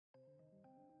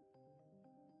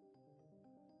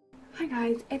Hi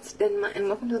guys, it's Denma and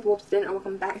welcome to the Wolf's Den, or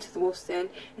welcome back to the Wolf's Den.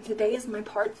 And today is my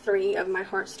part 3 of my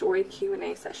heart story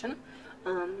Q&A session,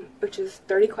 which is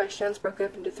 30 questions broken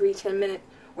up into 3 10-minute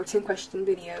or 10-question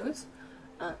videos.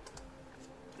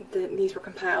 These were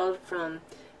compiled from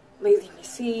Lazy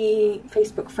PC,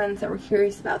 Facebook friends that were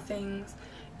curious about things,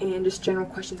 and just general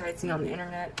questions I had seen on the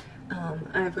internet.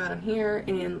 I've got them here,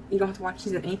 and you don't have to watch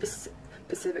these in any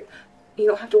specific. You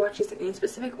don't have to watch these in any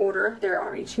specific order. There are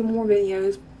already 2 more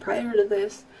videos prior to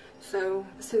this, so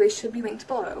they should be linked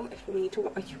below if you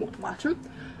want to watch them.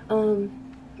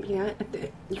 Yeah,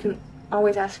 you can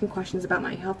always ask me questions about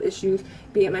my health issues,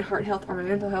 be it my heart health or my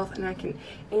mental health, and I can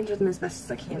answer them as best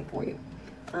as I can for you.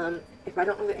 If I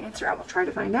don't know the answer, I will try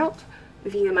to find out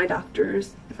via my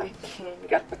doctors if I can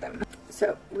get up with them.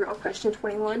 So we're on question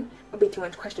 21. I'll be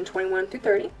doing question 21 through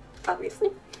 30, obviously.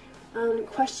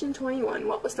 Question 21.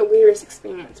 What was the weirdest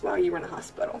experience while you were in the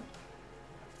hospital?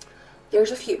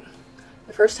 There's a few.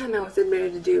 The first time I was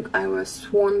admitted to Duke, I was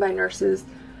swarmed by nurses.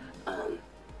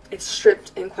 It's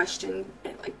stripped and questioned,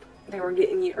 and like they were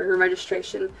getting your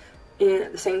registration, and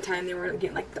at the same time they were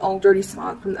getting like the all dirty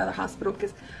smog from the other hospital,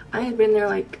 because I had been there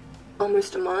like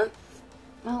almost a month,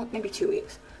 well maybe 2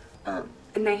 weeks, and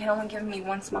they had only given me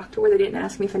one smock tour. They didn't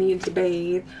ask me if I needed to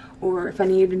bathe or if I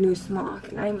needed a new smock,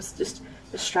 and I was just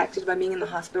distracted by being in the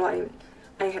hospital. I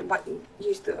had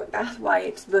used the bath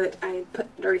wipes, but I had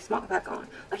put the dirty smock back on.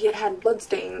 Like it had blood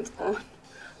stains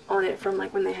on it from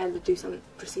like when they had to do some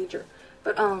procedure.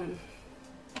 But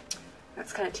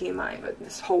that's kind of TMI, but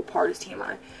this whole part is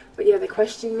TMI. But yeah, they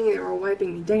questioned me. They were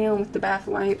wiping me down with the bath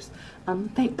wipes.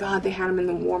 Thank God they had them in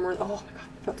the warmer. Oh my God,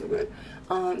 it felt so good.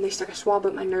 They stuck a swab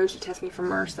up my nose to test me for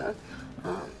MRSA.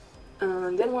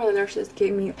 Then one of the nurses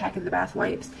gave me a pack of the bath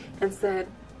wipes and said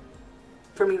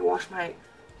for me to wash my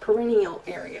perineal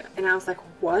area, and I was like,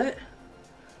 what?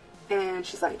 And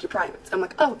she's like, your privates. I'm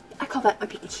like, oh, I call that my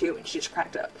Pikachu, and she just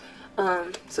cracked up.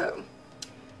 So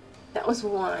that was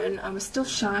one. I was still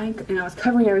shy, and I was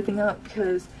covering everything up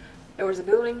because there was a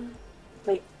building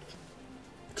like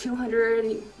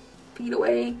 200 feet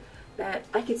away that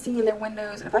I could see in their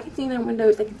windows. If I could see in their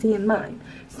windows, they could see in mine.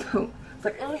 So it's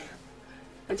like,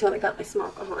 until they got my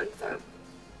smock on. So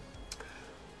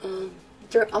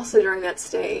also during that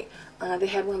stay, they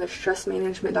had one of the stress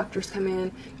management doctors come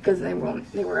in because they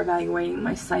were evaluating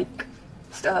my psych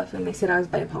stuff, and they said I was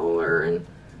bipolar, and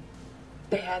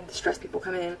they had the stress people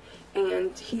come in,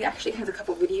 and he actually has a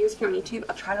couple videos here on YouTube.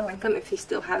 I'll try to link them if he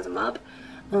still has them up.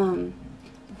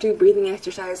 Do breathing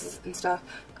exercises and stuff.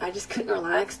 I just couldn't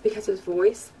relax because his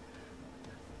voice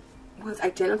was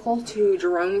identical to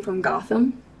Jerome from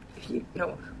Gotham, if you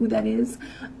know who that is.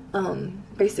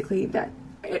 Basically that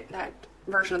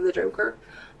version of the Joker.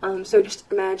 So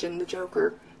just imagine the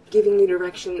Joker giving you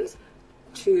directions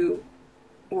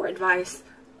or advice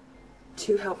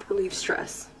to help relieve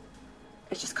stress.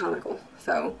 It's just comical.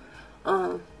 So,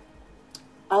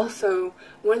 also,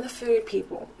 one of the food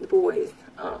people, the boys,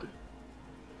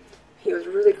 he was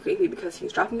really creepy because he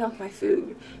was dropping off my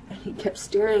food, and he kept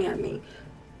staring at me,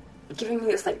 giving me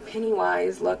this like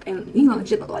Pennywise look, and you know,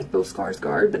 legit look like Bill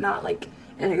Skarsgård, but not like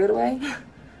in a good way.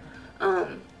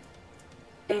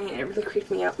 And it really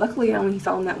creeped me out. Luckily, I only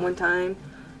saw him that one time,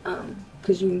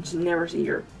 because you just never see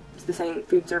the same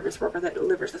food service worker that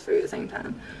delivers the food at the same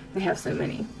time. They have so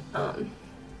many. But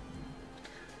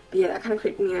yeah, that kind of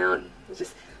creeped me out. He was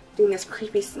just doing this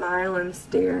creepy smile and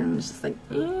stare, and was just like,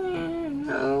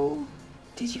 no.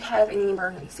 Did you have any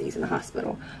emergencies in the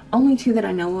hospital? Only 2 that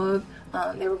I know of.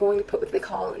 They were going to put what they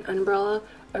call an umbrella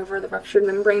over the ruptured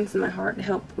membranes in my heart to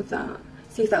help with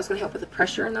see if that was going to help with the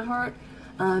pressure in the heart.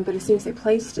 But as soon as they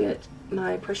placed it,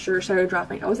 my pressure started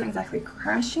dropping. I wasn't exactly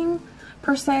crashing,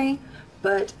 per se,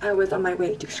 but I was on my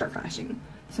way to start crashing.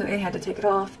 So they had to take it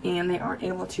off, and they aren't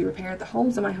able to repair the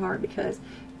holes in my heart because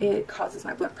it causes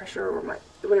my blood pressure, or my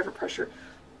whatever pressure,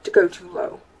 to go too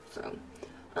low. So,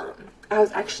 I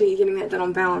was actually getting that done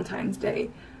on Valentine's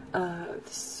Day,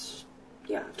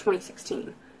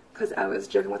 2016, because I was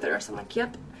joking with the nurse. I'm like,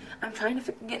 yep, I'm trying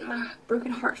to get my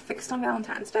broken heart fixed on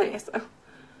Valentine's Day. So.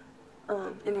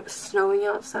 And it was snowing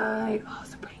outside. Oh,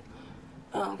 so pretty.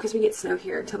 Because we get snow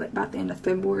here until about the end of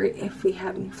February if we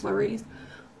have any flurries.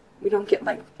 We don't get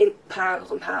like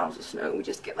piles and piles of snow. We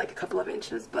just get like a couple of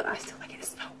inches, but I still like it to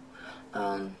snow.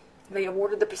 They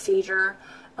awarded the procedure.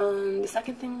 The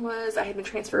second thing was I had been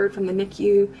transferred from the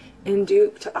NICU in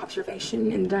Duke to observation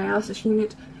in the dialysis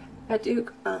unit at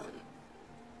Duke. The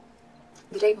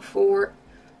day before,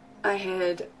 I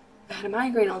had a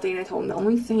migraine all day, and I told them the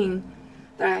only thing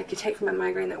that I could take for my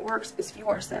migraine that works is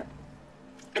Fiorcet,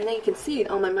 and they can see it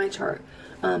on my MyChart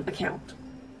account.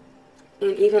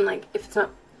 And even like if it's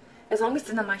not as long as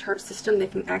it's in my chart system, they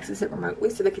can access it remotely,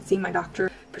 so they can see my doctor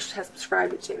has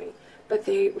prescribed it to me. But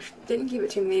they didn't give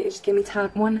it to me, they just gave me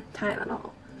one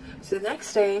Tylenol. So the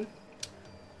next day,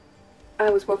 I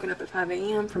was woken up at 5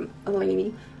 a.m. from a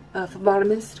lady, a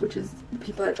phlebotomist, which is the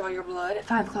people that draw your blood, at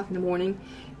 5 o'clock in the morning,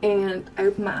 and I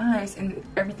opened my eyes and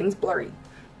everything's blurry,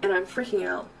 and I'm freaking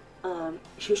out.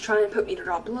 She was trying to put me to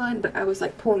draw blood, but I was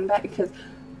like pulling back because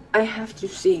I have to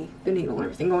see the needle and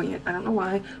everything going in. I don't know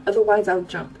why, otherwise I'll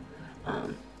jump.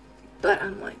 But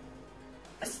I'm like,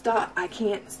 stop, I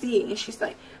can't see. And she's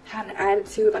like, had an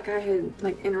attitude like I had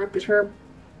like interrupted her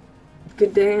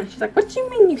good day, and she's like, what do you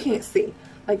mean you can't see?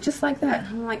 Like, just like that. And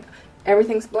I'm like,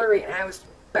 everything's blurry, and I was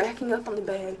backing up on the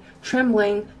bed,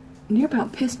 trembling, near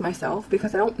about pissed myself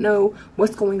because I don't know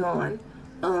what's going on.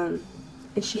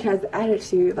 And she has the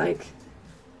attitude like,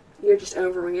 you're just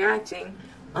overreacting.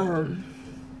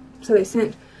 So they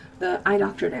sent the eye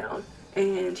doctor down,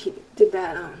 and he did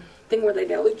that thing where they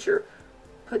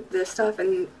put the stuff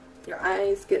in your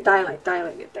eyes, get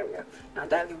dilated, there we go, not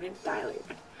diluted, dilated.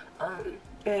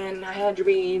 And I had to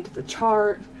read the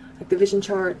chart, like the vision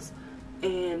charts,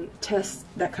 and tests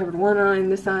that covered one eye and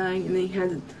this eye, and then he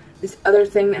had this other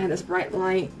thing that had this bright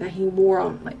light that he wore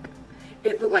on, like,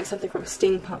 it looked like something from a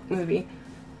steampunk movie,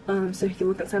 so he could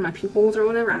look inside my pupils or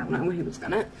whatever. I don't know what he was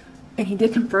gonna. And he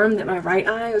did confirm that my right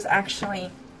eye was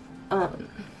actually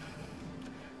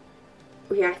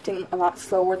reacting a lot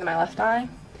slower than my left eye.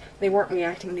 They weren't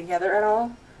reacting together at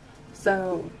all.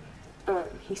 So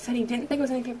he said he didn't think it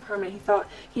was anything permanent.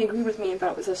 He agreed with me and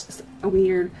thought it was just a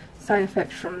weird side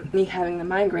effect from me having the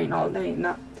migraine all day and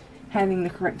not having the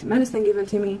correct medicine given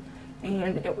to me.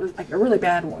 And it was like a really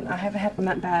bad one. I haven't had one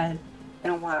that bad in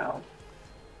a while.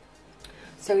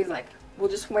 So he's like, we'll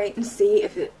just wait and see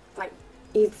if it like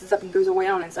eases up and goes away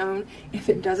on its own. If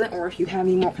it doesn't, or if you have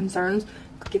any more concerns,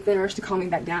 get the nurse to call me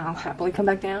back down. I'll happily come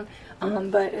back down.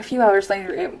 But a few hours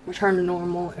later, it returned to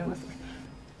normal.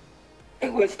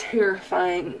 It was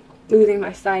terrifying, losing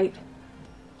my sight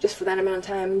just for that amount of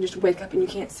time. You just wake up and you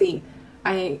can't see.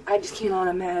 I just cannot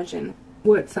imagine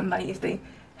what somebody, if they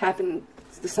happened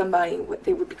to somebody, what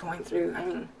they would be going through. I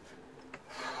mean,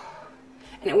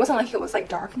 and it wasn't like it was like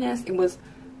darkness. It was,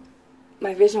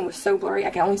 my vision was so blurry.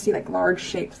 I could only see like large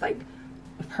shapes, like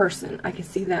a person. I could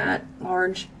see that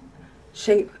large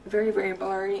shape, very, very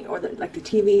blurry, or like the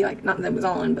TV, like not that it was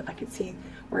on, but I could see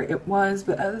where it was.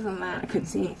 But other than that, I couldn't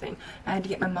see anything. I had to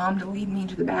get my mom to lead me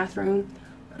into the bathroom,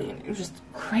 and it was just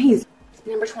crazy.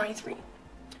 Number 23.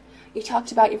 You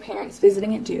talked about your parents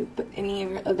visiting at Duke, but any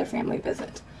of your other family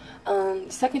visit.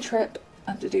 Second trip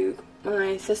up to Duke,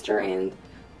 my sister and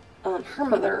her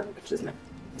mother, which is my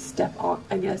step-aunt,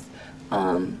 I guess,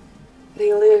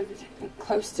 they lived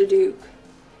close to Duke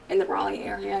in the Raleigh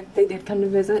area. They did come to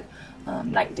visit.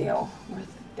 Nightdale, where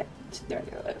there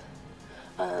they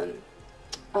live.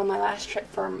 On my last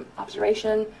trip from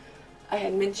observation, I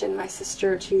had mentioned my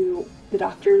sister to the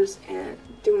doctors and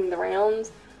doing the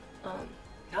rounds.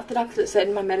 Not the doctor that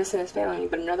said my medicine is failing me,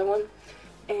 but another one.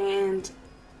 And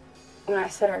when I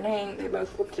said her name, they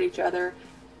both looked at each other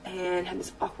and had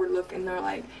this awkward look, and they're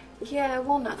like, yeah,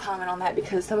 we'll not comment on that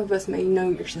because some of us may know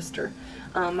your sister.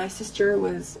 My sister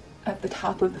was at the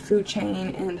top of the food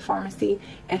chain in the pharmacy,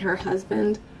 and her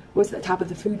husband was at the top of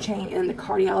the food chain in the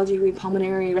cardiology,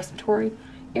 pulmonary, respiratory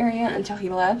area until he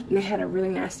left, and they had a really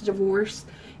nasty divorce,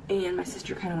 and my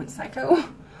sister kind of went psycho.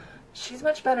 She's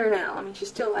much better now. I mean, she's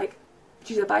still like,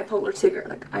 she's a bipolar Tigger.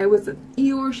 Like, I was a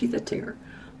Eeyore, she's a Tigger.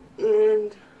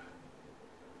 And,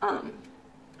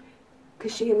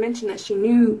 because she had mentioned that she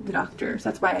knew the doctors,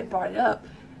 that's why I had brought it up.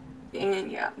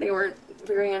 And yeah, they were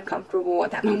very uncomfortable at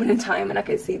that moment in time, and I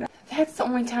could see that. That's the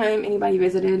only time anybody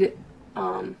visited,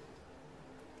 other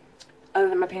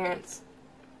than my parents.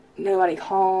 Nobody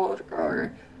called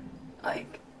or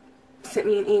like sent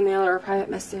me an email or a private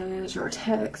message or a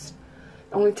text.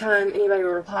 The only time anybody would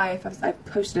reply if I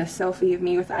posted a selfie of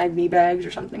me with IV bags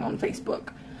or something on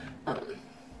Facebook.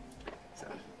 So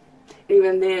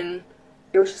even then,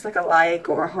 it was just like a like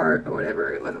or a heart or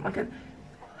whatever. It wasn't like a,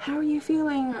 how are you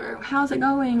feeling, or how's it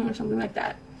going, or something like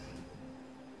that.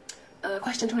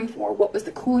 Question 24, what was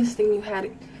the coolest thing you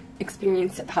had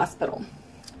experienced at the hospital?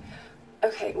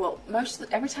 Okay, well,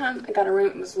 every time I got a room,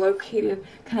 it was located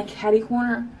kind of catty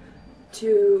corner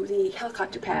to the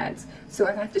helicopter pads, so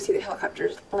I got to see the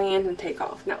helicopters land and take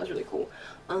off, and that was really cool.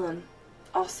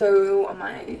 Also, on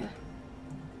my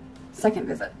second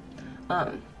visit,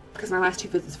 because my last two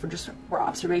visits were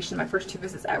observation. My first two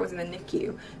visits, I was in the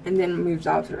NICU, and then moved to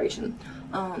observation.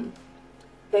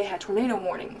 They had tornado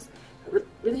warnings.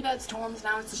 Really bad storms.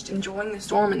 Now it's just enjoying the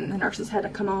storm, and the nurses had to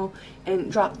come on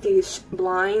and drop these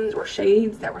blinds or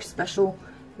shades that were special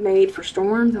made for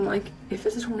storms. I'm like, if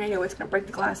it's a tornado, it's gonna break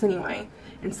the glass anyway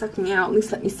and suck me out. At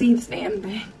least let me see this damn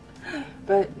thing.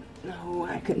 But no,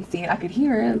 I couldn't see it. I could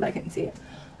hear it, but I couldn't see it.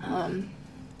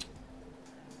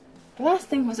 The last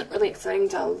thing wasn't really exciting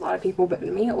to a lot of people, but to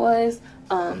me it was.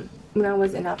 When I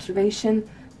was in observation,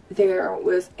 they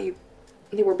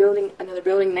were building another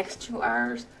building next to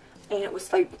ours, and it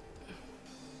was like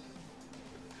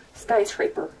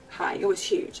skyscraper high. It was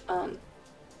huge.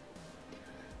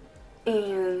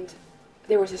 And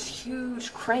there was this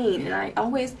huge crane, and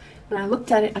when I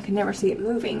looked at it, I could never see it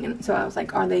moving, and so I was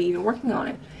like, are they even working on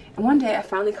it? And one day I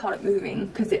finally caught it moving,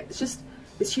 because it's just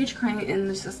this huge crane, and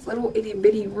there's this little itty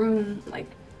bitty room. Like,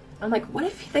 I'm like, what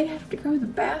if they have to go to the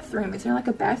bathroom? Is there like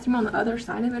a bathroom on the other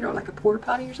side of it, or like a porta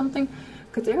potty or something?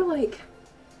 Because they're like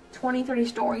 20-30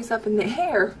 stories up in the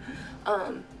air.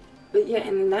 But yeah,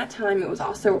 and in that time, it was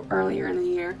also earlier in the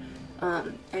year,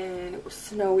 and it was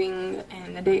snowing,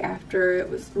 and the day after it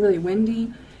was really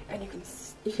windy, and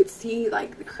you could see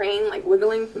like the crane like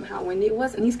wiggling from how windy it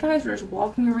was, and these guys were just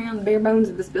walking around the bare bones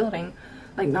of this building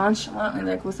like nonchalantly,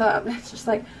 like, what's up? It's just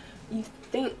like, you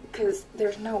think, because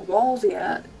there's no walls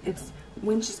yet, it's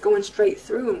wind's just going straight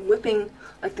through and whipping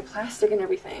like the plastic and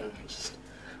everything. It's just,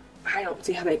 I don't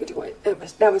see how they could do it.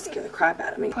 That would scare the crap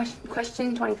out of me.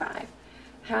 Question 25.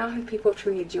 How have people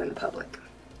treated you in the public?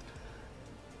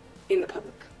 In the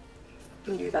public.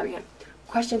 Let me do that again.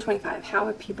 Question 25. How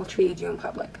have people treated you in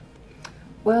public?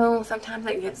 Well, sometimes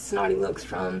I get snotty looks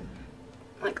from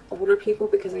like older people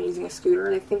because I'm using a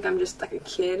scooter. They think I'm just like a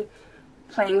kid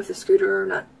playing with a scooter,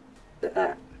 not that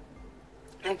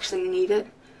I actually need it.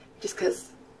 Just because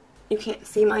you can't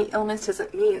see my illness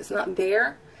doesn't mean it's not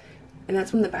there. And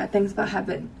that's one of the bad things about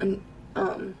having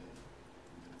an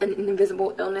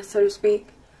invisible illness, so to speak.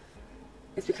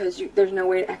 It's because there's no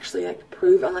way to actually like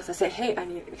prove, unless I say, hey, I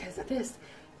need it because of this.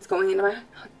 It's going into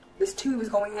this tube is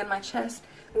going in my chest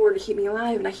in order to keep me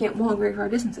alive, and I can't walk very far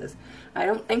distances. I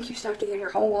don't think you still have to give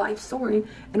your whole life story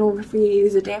in order for you to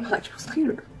use a damn electrical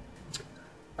scooter.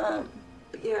 But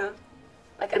yeah,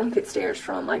 like I don't get stares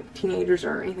from like teenagers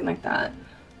or anything like that.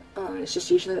 It's just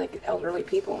usually like elderly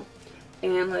people.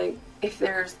 And like if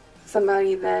there's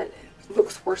somebody that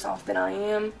looks worse off than I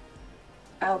am,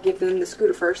 I'll give them the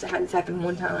scooter first. I had this happen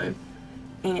one time,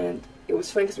 and it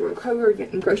was funny because we were in Kroger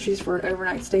getting groceries for an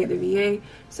overnight stay at the VA.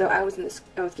 So I was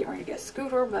getting ready to get a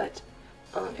scooter, but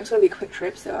it was going to be a quick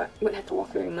trip, so I wouldn't have to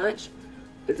walk very much.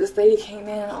 But this lady came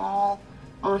in all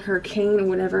on her cane or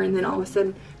whatever, and then all of a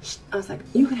sudden, I was like,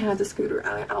 you can have the scooter,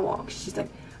 I'll walk. She's like,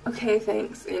 okay,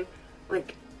 thanks. And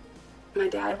like, my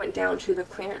dad went down to the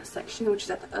clearance section, which is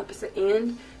at the opposite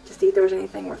end, to see if there was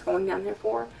anything worth going down there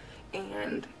for.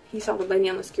 And he saw the lady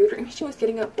on the scooter, and she was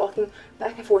getting up, walking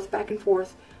back and forth,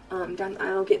 down the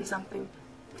aisle, getting something,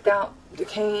 without the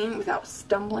cane, without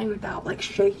stumbling, without like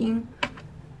shaking.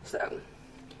 So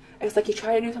it's like you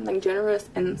try to do something generous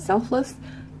and selfless,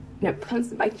 and it comes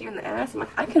to bite you in the ass. I'm like,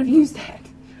 I could have used that,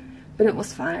 but it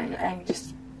was fine. I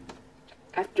just,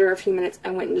 after a few minutes,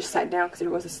 I went and just sat down because there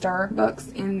was a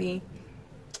Starbucks in the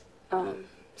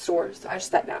store, so I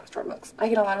just sat down at Starbucks. I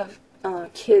get a lot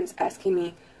of kids asking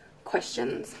me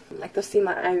questions. Like, they'll see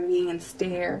my IV and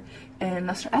stare, and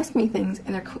they'll start asking me things,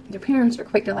 and their parents are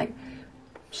quick to like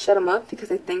shut them up because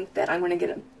they think that I'm going to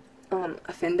get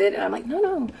offended. And I'm like,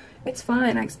 no, it's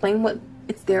fine. I explain what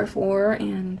it's there for,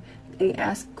 and they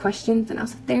ask questions, and I'll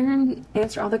sit there and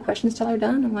answer all the questions till they're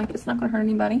done. I'm like, it's not going to hurt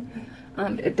anybody.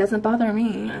 It doesn't bother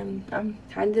me, and I've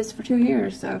had this for 2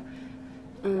 years, so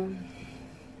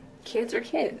kids are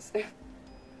kids.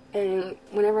 And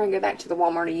whenever I go back to the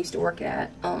Walmart I used to work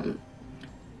at,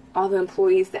 all the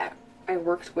employees that I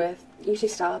worked with usually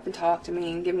stop and talk to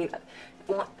me and give me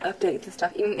updates and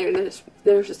stuff. Even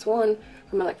there's this one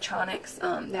from electronics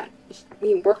that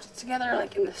we worked together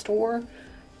like in the store,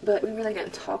 but we really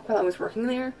didn't talk while I was working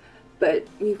there. But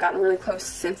we've gotten really close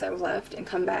since I've left and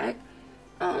come back.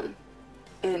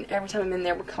 And every time I'm in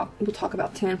there, we'll talk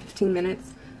about 10-15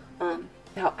 minutes.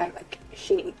 How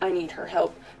I need her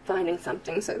help finding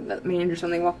something, so that managers,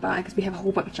 when they walk by, because we have a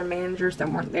whole bunch of managers that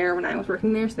weren't there when I was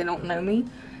working there, so they don't know me,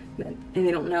 and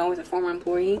they don't know I was a former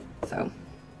employee. So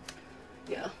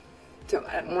yeah, so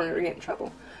I don't want her to get in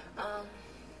trouble.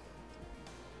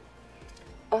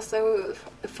 Also,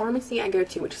 the pharmacy I go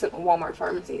to, which isn't a Walmart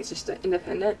pharmacy, it's just an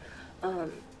independent, all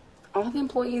the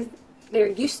employees, they're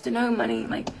used to know money.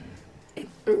 Like,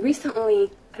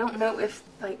 recently, I don't know if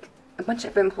like a bunch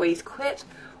of employees quit,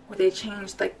 or they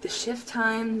changed like the shift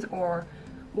times or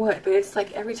what, but it's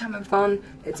like every time I've gone,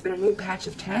 it's been a new batch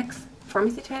of techs,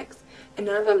 pharmacy techs, and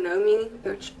none of them know me,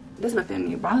 which doesn't offend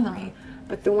me or bother me,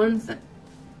 but the ones that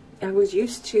I was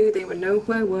used to, they would know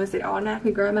who I was, they'd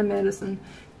automatically grab my medicine,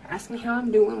 ask me how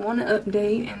I'm doing, want to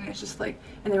update, and it's just like,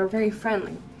 and they were very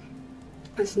friendly.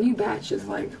 This new batch is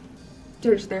like,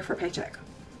 they're just there for a paycheck.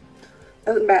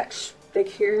 Other batch, they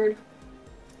cared,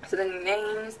 so they knew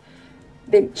names,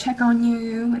 they check on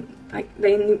you, and like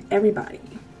they knew everybody.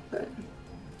 But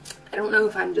I don't know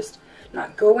if I'm just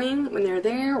not going when they're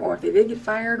there, or if they did get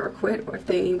fired or quit, or if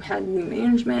they had new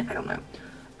management. I don't know.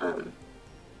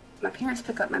 My parents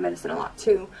pick up my medicine a lot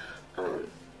too,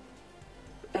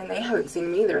 and they haven't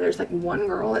seen me either. There's like one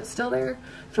girl that's still there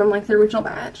from like the original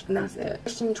batch, and that's it.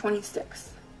 Question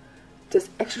 26. Does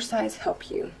exercise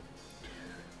help you?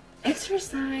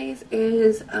 Exercise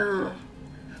is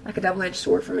like a double-edged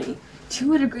sword for me.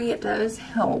 To a degree it does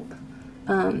help,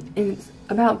 and it's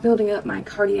about building up my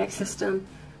cardiac system,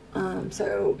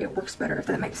 so it works better, if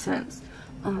that makes sense.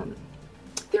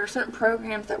 There are certain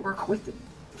programs that work with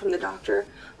from the doctor,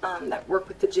 that work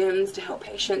with the gyms to help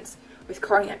patients with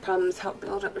cardiac problems, help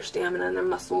build up their stamina and their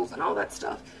muscles and all that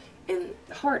stuff in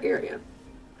the heart area.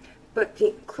 But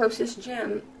the closest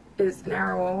gym is an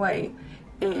hour away,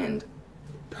 and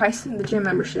price of the gym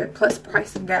membership plus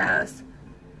price of gas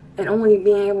and only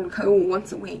being able to go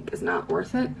once a week is not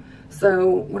worth it. So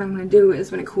what I'm going to do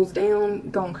is, when it cools down,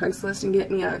 go on Craigslist and get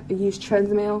me a used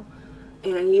treadmill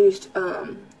and a used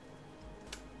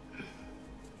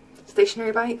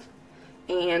stationary bike,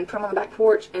 and put them on the back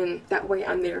porch, and that way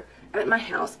I'm there at my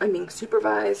house, I'm being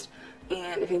supervised,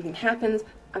 and if anything happens,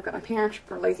 I've got my parents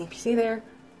or lazy PC there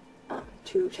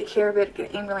to take care of it,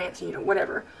 get an ambulance, you know,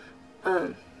 whatever,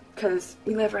 because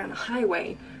we live around a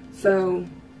highway. So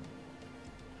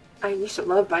I used to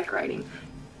love bike riding,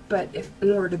 but if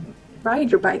in order to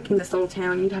ride your bike in this little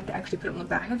town, you'd have to actually put it on the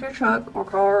back of your truck or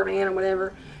car or van or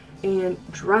whatever and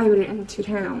drive it into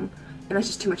town, and that's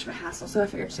just too much of a hassle. So I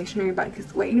figured stationary bike is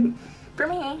the way for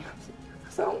me.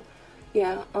 So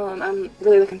yeah, I'm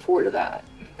really looking forward to that,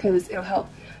 because it'll help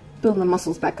build my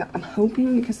muscles back up. I'm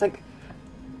hoping, because like,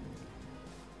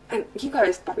 and you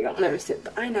guys probably don't notice it,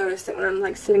 but I notice it when I'm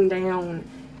like sitting down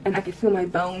and I can feel my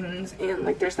bones, and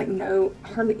like there's like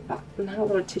hardly not a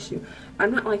lot of tissue.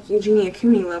 I'm not like Eugenia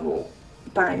Cooney level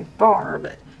by far,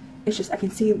 but it's just I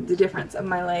can see the difference of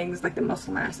my legs, like the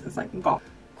muscle mass is like gone.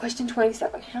 Question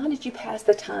 27. How did you pass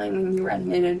the time when you were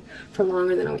admitted for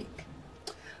longer than a week?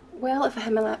 Well, if I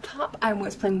had my laptop, I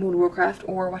was playing World of Warcraft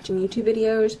or watching YouTube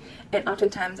videos, and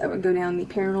oftentimes I would go down the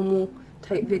paranormal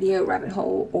type video rabbit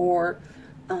hole, or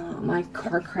my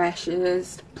car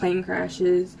crashes, plane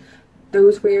crashes,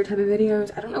 those weird type of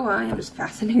videos. I don't know why, I'm just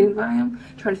fascinated by them,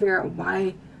 trying to figure out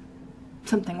why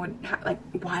something would, like,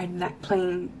 why did that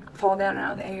plane fall down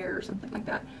out of the air or something like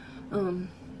that.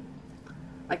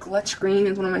 Like Let's Scream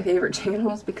is one of my favorite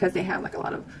channels, because they have like a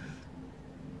lot of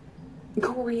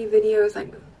gory videos,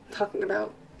 like talking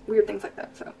about weird things like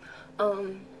that. So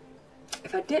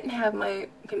if I didn't have my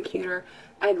computer,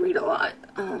 I'd read a lot.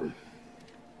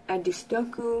 I'd do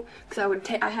Sudoku, because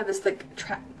I have this like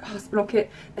hospital kit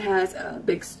that has a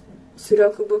big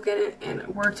Sudoku book in it and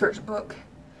a word search book,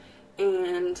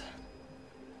 and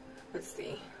let's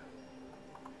see,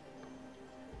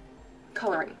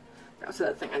 coloring. That was the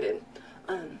other thing I did.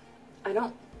 I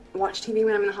don't watch TV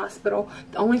when I'm in the hospital.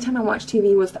 The only time I watch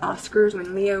TV was the Oscars,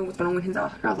 when Leo was going to win his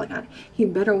Oscar. I was like, he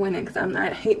better win it, because I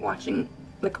hate watching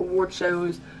like award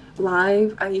shows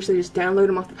live. I usually just download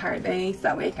them off the Pirate Bay, so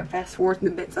that way I can fast forward to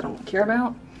the bits I don't care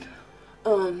about.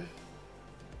 But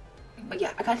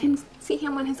yeah, I got to see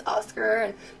him win his Oscar,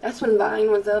 and that's when Vine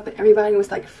was up and everybody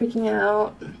was like freaking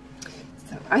out.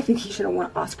 So I think he should have won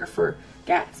an Oscar for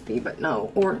Gatsby, but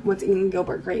no, or What's Eating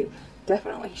Gilbert Grape.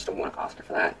 Definitely he should have won an Oscar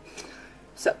for that.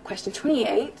 So question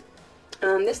 28.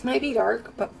 This might be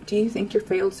dark, but do you think your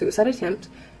failed suicide attempt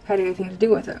had anything to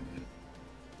do with it?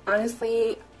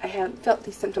 Honestly, I had felt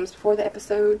these symptoms before the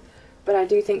episode, but I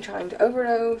do think trying to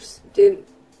overdose did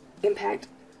impact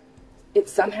it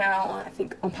somehow, I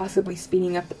think, on possibly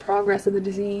speeding up the progress of the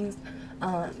disease.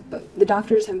 But the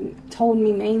doctors have told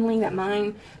me mainly that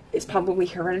mine is probably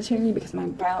hereditary, because my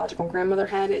biological grandmother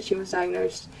had it. She was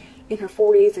diagnosed in her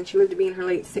 40s and she lived to be in her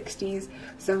late 60s.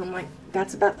 So I'm like,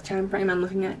 that's about the time frame I'm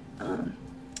looking at,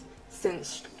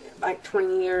 since like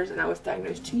 20 years, and I was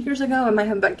diagnosed 2 years ago. I might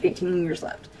have about 18 years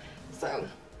left. So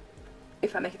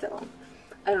if I make it that long,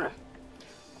 I don't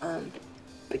know.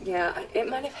 But yeah, it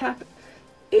might have happened.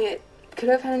 It could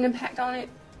have had an impact on it,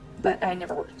 but I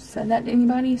never said that to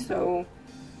anybody. So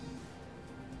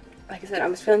like I said, I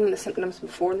was feeling the symptoms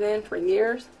before then for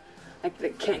years, like the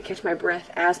can't catch my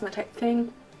breath, asthma type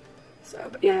thing. So,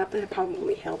 but yeah, that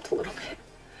probably helped a little bit.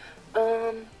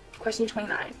 Question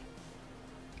 29.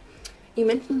 You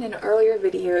mentioned in an earlier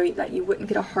video that you wouldn't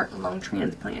get a heart and lung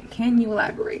transplant. Can you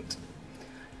elaborate?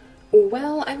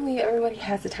 Well, I believe everybody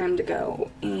has the time to go,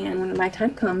 and when my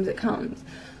time comes, it comes.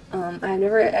 I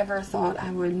never ever thought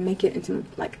I would make it into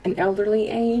like an elderly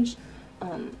age,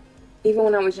 even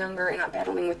when I was younger and not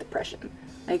battling with depression.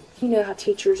 Like, you know how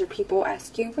teachers or people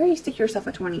ask you, where do you stick yourself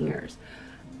at 20 years?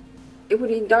 It would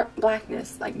be dark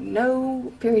blackness, like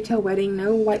no fairy tale wedding,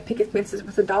 no white picket fences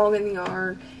with a dog in the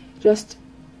yard, just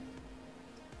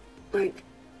like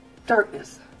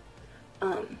darkness.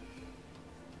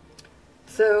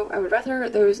 So I would rather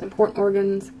those important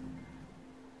organs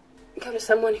go to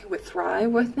someone who would thrive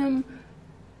with them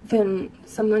than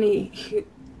somebody who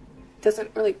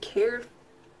doesn't really care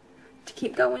to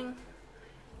keep going.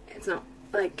 It's not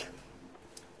like,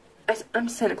 I'm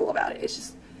cynical about it. It's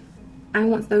just, I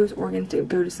want those organs to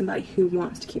go to somebody who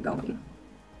wants to keep going.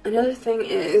 Another thing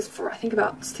is, for I think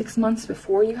about 6 months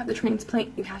before you have the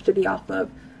transplant, you have to be off of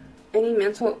any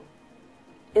mental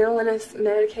illness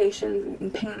medications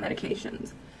and pain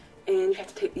medications. And you have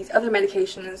to take these other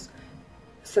medications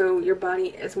so your body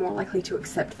is more likely to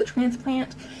accept the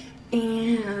transplant.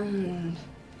 And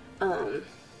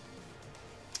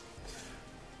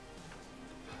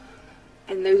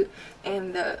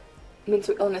the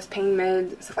mental illness pain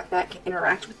meds, stuff like that, can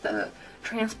interact with the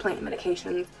transplant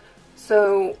medications.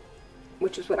 So,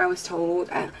 which is what I was told,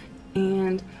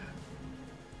 and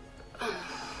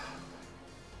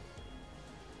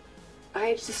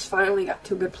I just finally got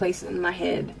to a good place in my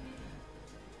head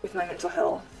with my mental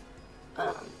health.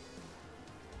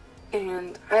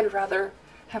 And I'd rather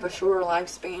have a shorter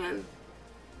lifespan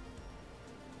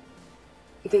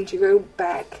than to go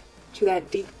back to that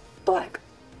deep black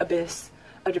abyss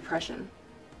of depression.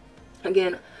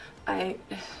 Again,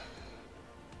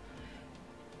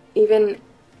 even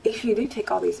if you do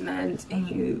take all these meds and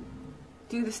you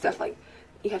do the stuff like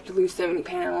you have to lose so many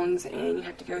pounds and you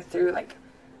have to go through like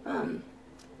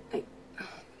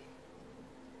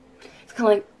it's kind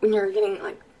of like when you're getting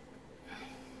like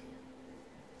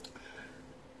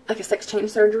a sex change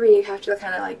surgery, you have to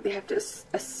kind of like, they have to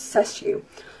assess you.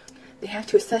 They have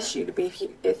to assess you to be,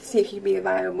 see if you'd be a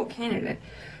viable candidate.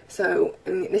 So,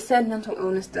 they said mental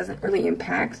illness doesn't really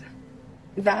impact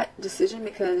that decision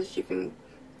because you can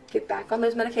get back on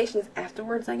those medications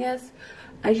afterwards, I guess.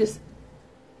 I'd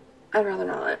rather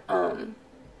not.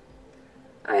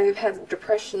 I've had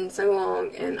depression so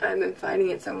long, and I've been fighting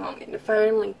it so long, and to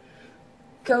finally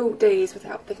go days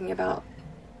without thinking about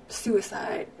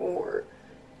suicide or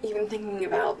even thinking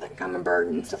about like I'm a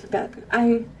burden and stuff like that.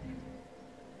 I'm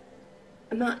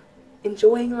not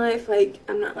enjoying life. Like,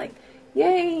 I'm not like,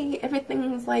 yay,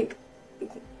 everything's like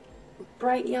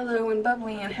bright yellow and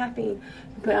bubbly and happy,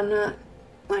 but I'm not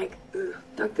like, ugh,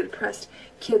 like the depressed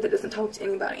kid that doesn't talk to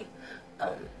anybody.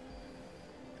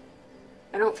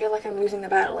 I don't feel like I'm losing the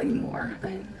battle anymore.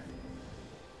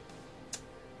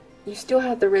 You still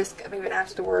have the risk of even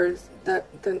afterwards the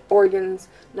organs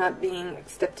not being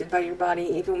accepted by your body,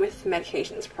 even with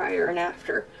medications prior and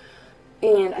after.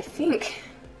 And I think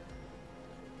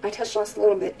I touched on this a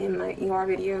little bit in my ER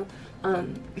video.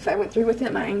 If I went through with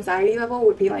it, my anxiety level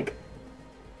would be like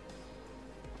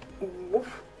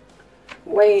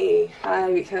way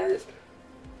high because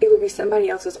it would be somebody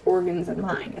else's organs than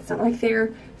mine. It's not like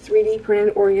they're 3D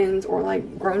printed organs or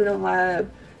like grown in a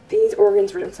lab. These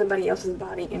organs were in somebody else's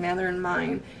body and now they're in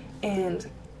mine, and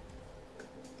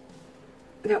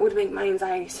that would make my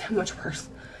anxiety so much worse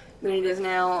than it is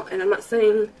now. And I'm not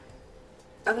saying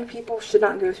other people should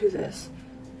not go through this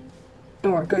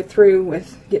or go through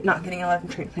with not getting a liver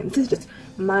transplant. This is just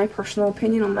my personal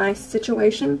opinion on my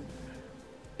situation.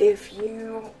 If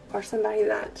you are somebody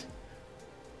that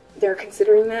they're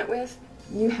considering that with,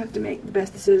 you have to make the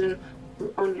best decision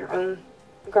on your own,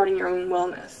 regarding your own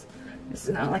wellness. This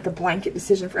is not like a blanket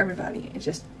decision for everybody. It's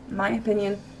just my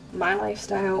opinion, my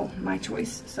lifestyle, my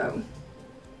choice. So,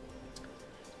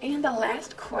 and the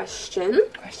last question,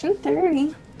 question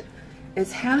 30,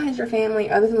 is how has your family,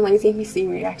 other than Lazy NPC,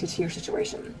 reacted to your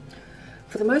situation?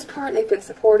 For the most part, they've been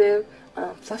supportive.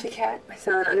 Fluffy Cat, my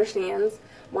son, understands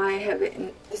why I have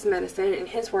this medicine, in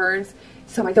his words,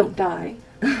 so I don't die.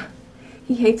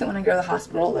 He hates it when I go to the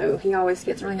hospital, though. He always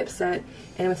gets really upset,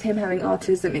 and with him having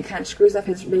autism, it kind of screws up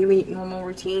his daily normal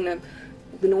routine of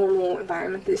the normal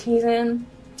environment that he's in.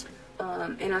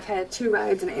 And I've had 2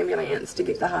 rides in an ambulance to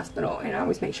get to the hospital, and I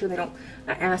always make sure they don't,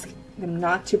 I ask them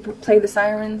not to play the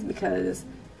sirens, because,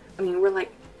 I mean, we're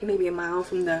like maybe a mile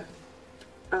from the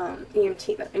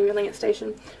EMT, the ambulance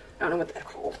station. I don't know what they're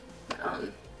called.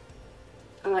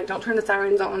 I'm like, don't turn the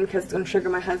sirens on because it's going to trigger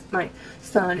my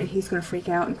son, and he's going to freak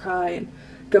out and cry and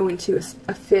go into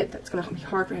a fit that's going to be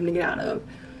hard for him to get out of.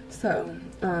 So,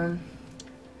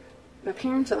 my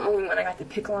parents are the only one I got the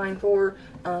pick line for.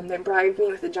 They bribed me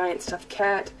with a giant stuffed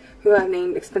cat, who I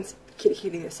named Expensive Kitty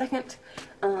Kitty the Second,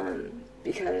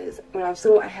 because when I was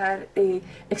little I had a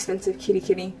expensive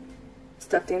kitty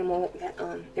stuffed animal that,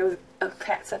 it was a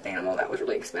cat stuffed animal that was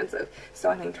really expensive, so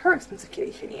I named her Expensive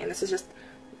Kitty Kitty, and this is just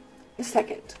the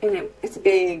second, and it's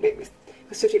big, it was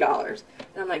 $50,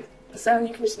 and I'm like, so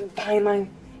you can just buy my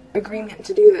agreement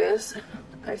to do this,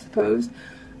 I suppose.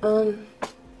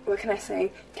 What can I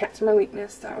say? Cats are my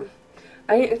weakness, so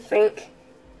I didn't think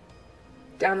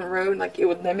down the road like it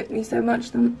would limit me so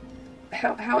much than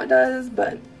how it does,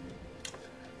 but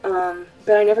I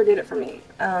never did it for me.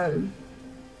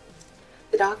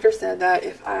 The doctor said that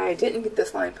if I didn't get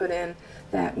this line put in,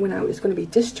 that when I was going to be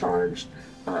discharged,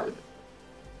 I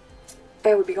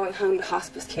would be going home to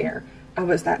hospice care. I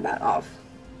was that bad off.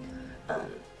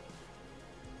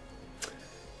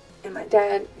 And my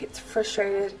dad gets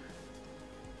frustrated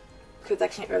because I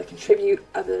can't really contribute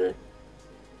other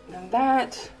than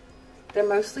that. They're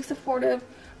mostly supportive.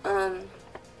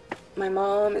 My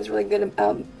mom is really good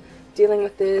about dealing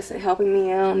with this and helping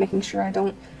me out, making sure I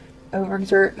don't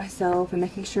overexert myself, and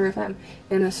making sure if I'm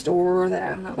in a store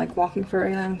that I'm not like walking for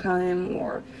a long time,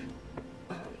 or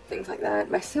things like that.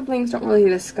 My siblings don't really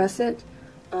discuss it.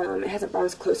 It hasn't brought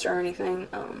us closer or anything.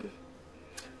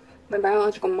 My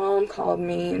biological mom called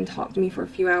me and talked to me for a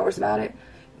few hours about it,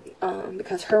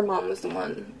 because her mom was the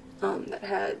one that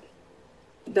had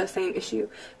the same issue.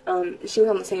 She was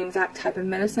on the same exact type of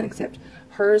medicine, except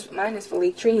mine is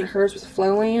Velitri, and hers was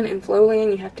Flolan, and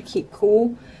Flolan you have to keep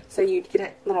cool, so you'd get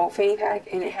a little fanny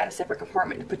pack, and it had a separate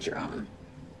compartment to put your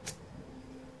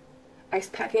ice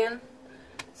pack in,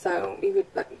 so we would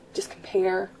like just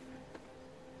compare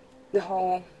the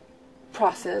whole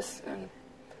process. And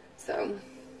so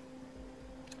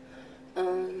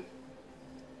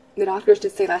the doctors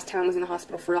did say last time I was in the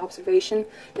hospital for observation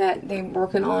that they're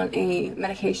working on a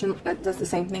medication that does the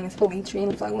same thing as Velitri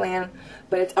and Flolan,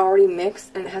 but it's already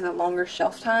mixed and it has a longer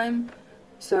shelf time,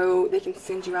 so they can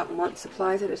send you out month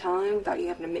supplies at a time without you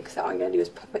having to mix it. All you gotta do is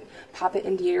pop it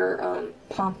into your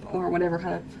pump or whatever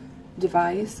kind of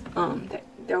device that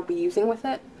they'll be using with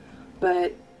it,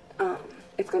 but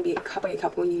it's gonna be a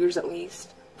couple of years at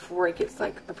least before it gets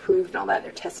like approved and all that.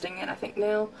 They're testing it, I think,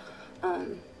 now.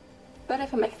 But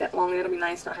if I make it that long, it'll be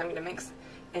nice not having to mix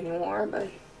anymore. But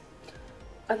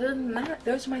other than that,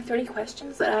 those are my 30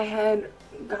 questions that I had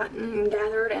gotten and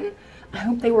gathered, and I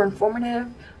hope they were informative.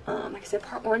 Like I said,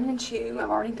 part 1 and 2 I've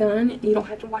already done. You don't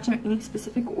have to watch them in any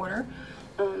specific order.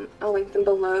 I'll link them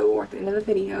below or at the end of the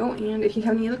video, and if you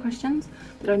have any other questions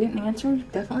that I didn't answer,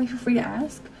 definitely feel free to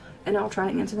ask, and I'll try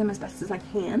to answer them as best as I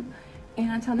can. And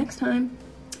until next time,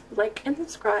 like and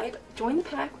subscribe, join the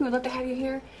pack, we would love to have you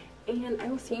here, and I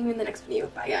will see you in the next video.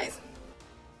 Bye guys.